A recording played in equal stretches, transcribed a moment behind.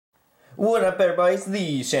What up, everybody? It's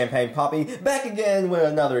the Champagne Poppy back again with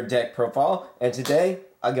another deck profile, and today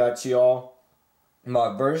I got y'all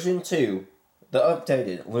my version 2, the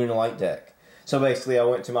updated Lunalight deck. So basically, I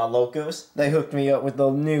went to my locals. They hooked me up with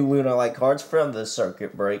the new Lunalight cards from the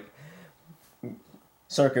Circuit Break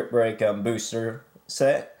booster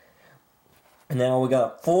set. And now we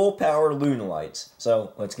got full power Lunalights.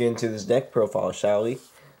 So let's get into this deck profile, shall we?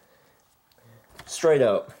 Straight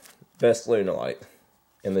up, best Lunalight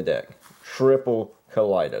in the deck. Triple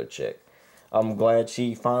YuGiOh chick. I'm glad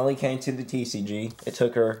she finally came to the TCG. It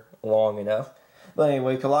took her long enough. But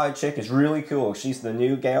anyway, YuGiOh chick is really cool. She's the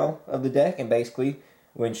new gal of the deck, and basically,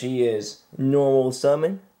 when she is normal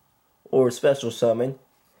summon or special summon,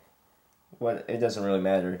 it doesn't really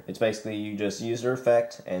matter. It's basically you just use her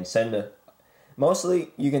effect and send a...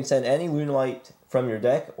 Mostly, you can send any Lunalight from your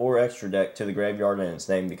deck or extra deck to the graveyard and its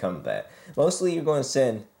name becomes that. Mostly, you're going to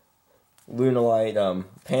send Lunalight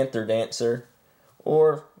Panther Dancer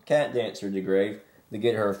or Cat Dancer to grave to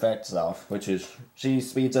get her effects off, which is she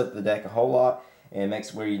speeds up the deck a whole lot and makes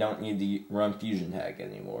it where you don't need to run Fusion Tag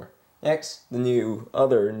anymore. Next, the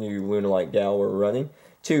other new Lunalight gal we're running,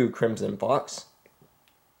 2 Crimson Fox.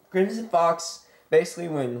 Crimson Fox, basically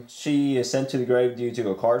when she is sent to the grave due to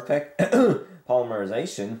a card effect,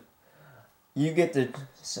 polymerization, you get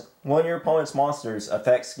one of your opponent's monsters'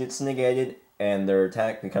 effects gets negated and their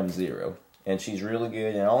attack becomes 0. And she's really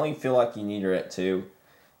good, and I only feel like you need her at 2.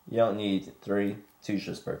 You don't need 3. 2's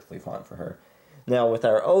just perfectly fine for her. Now, with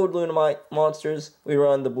our old Lunalight monsters, we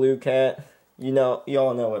run the Blue Cat. You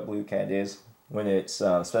all know what Blue Cat is. When it's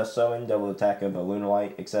special summon, double attack of a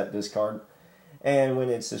Lunalight, except this card. And when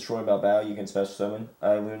it's destroyed by battle, you can special summon a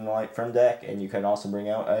Lunalight from deck, and you can also bring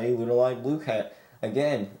out a Lunalight Blue Cat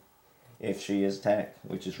again if she is attacked,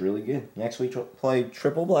 which is really good. Next, we play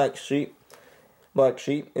Triple Black Sheep. Black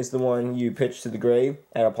Sheep is the one you pitch to the grave,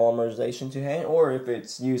 add a polymerization to hand, or if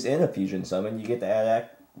it's used in a fusion summon, you get to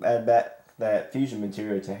add back that fusion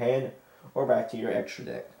material to hand or back to your extra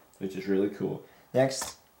deck, which is really cool.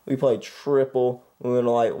 Next, we play Triple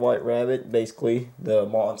Lunalight White Rabbit, basically the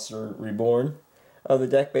monster reborn of the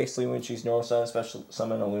deck, basically when she's normal summon, special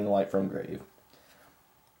summon a Lunalight from grave.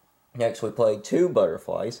 Next, we play 2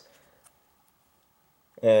 Butterflies.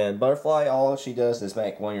 And Butterfly, all she does is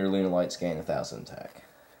make one of your Lunalights gain 1,000 attack.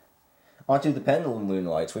 Onto the Pendulum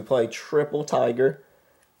Lunalights, we play Triple Tiger.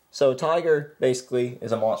 So Tiger, basically,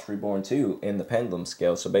 is a monster reborn too in the Pendulum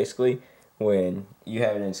scale. So basically, when you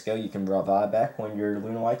have it in scale, you can revive back when your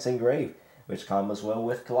Lunalight's in grave, which combos well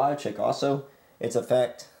with YuGiOh chick. Also, its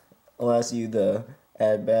effect allows you to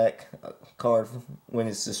add back a card when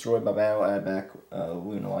it's destroyed by battle, add back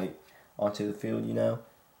Lunalight onto the field,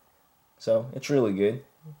 So, it's really good.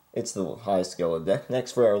 It's the highest scale of the deck.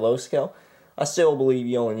 Next, for our low scale, I still believe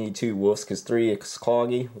you only need 2 wolves because 3 is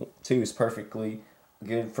cloggy. 2 is perfectly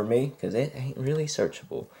good for me because it ain't really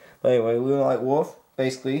searchable. But anyway, Lunalight Wolf,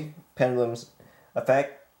 basically, Pendulum's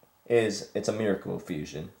effect is it's a miracle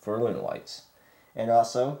fusion for Lunalights. And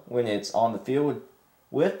also, when it's on the field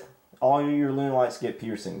with all your Lunalights get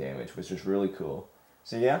piercing damage, which is really cool.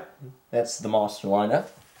 So yeah, that's the monster lineup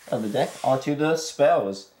of the deck. Onto the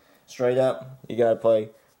spells. Straight up, you gotta play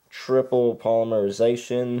Triple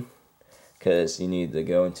Polymerization because you need to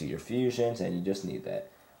go into your fusions and you just need that.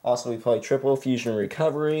 Also, we play Triple Fusion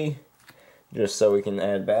Recovery just so we can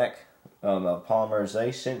add back a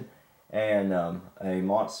Polymerization and a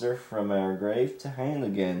monster from our grave to hand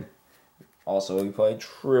again. Also, we play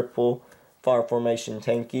Triple Fire Formation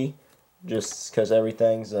Tanky just because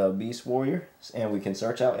everything's a Beast Warrior and we can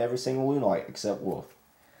search out every single Lunalight except Wolf.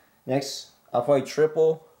 Next, I play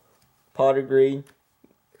Triple Potted Greed.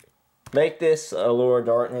 Make this a Lower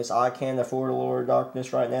Darkness. I can't afford a Lower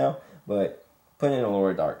Darkness right now, but put in a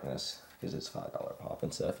Lower Darkness because it's $5 pop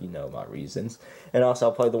and stuff. You know my reasons. And also,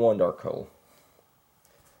 I'll play the 1 Dark Hole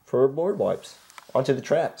for board wipes. Onto the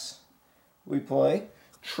traps. We play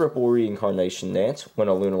Triple Reincarnation Dance. When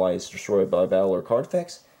a Lunalight is destroyed by battle or card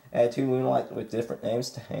effects, add 2 Lunalights with different names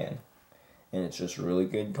to hand. And it's just a really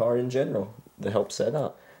good card in general to help set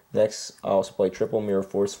up. Next, I also play Triple Mirror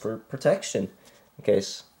Force for protection in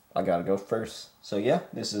case I gotta go first. So yeah,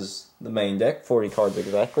 this is the main deck, 40 cards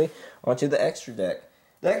exactly. Onto the extra deck.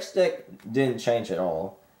 The extra deck didn't change at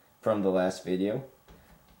all from the last video.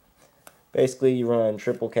 Basically, you run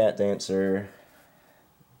Triple Cat Dancer,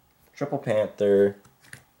 Triple Panther,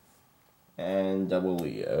 and Double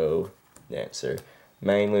YuGiOh Dancer.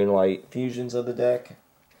 Main Lunalight fusions of the deck.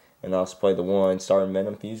 And also play the 1 Star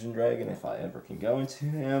Venom Fusion Dragon if I ever can go into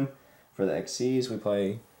him. For the XCs, we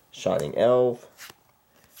play Shining Elf,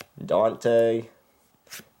 Dante,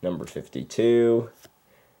 number 52,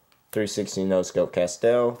 360 No Scope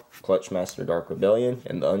Castell, Clutch Master Dark Rebellion,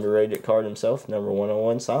 and the underrated card himself, number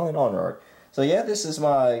 101 Silent Honor Art. So yeah, this is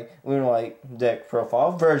my Lunalight deck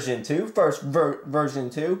profile, version 2, version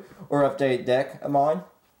 2, or updated deck of mine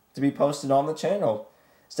to be posted on the channel.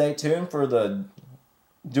 Stay tuned for the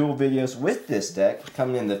dual videos with this deck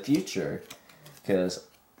coming in the future, because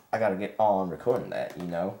I gotta get on recording that, you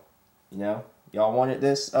know. Y'all wanted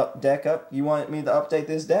this deck up, you wanted me to update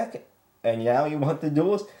this deck, and now you want the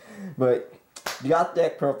duels, but you got the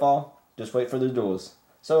deck profile, just wait for the duels.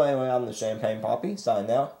 So anyway, I'm the Champagne Poppy,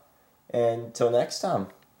 signing out. And until next time,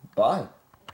 bye.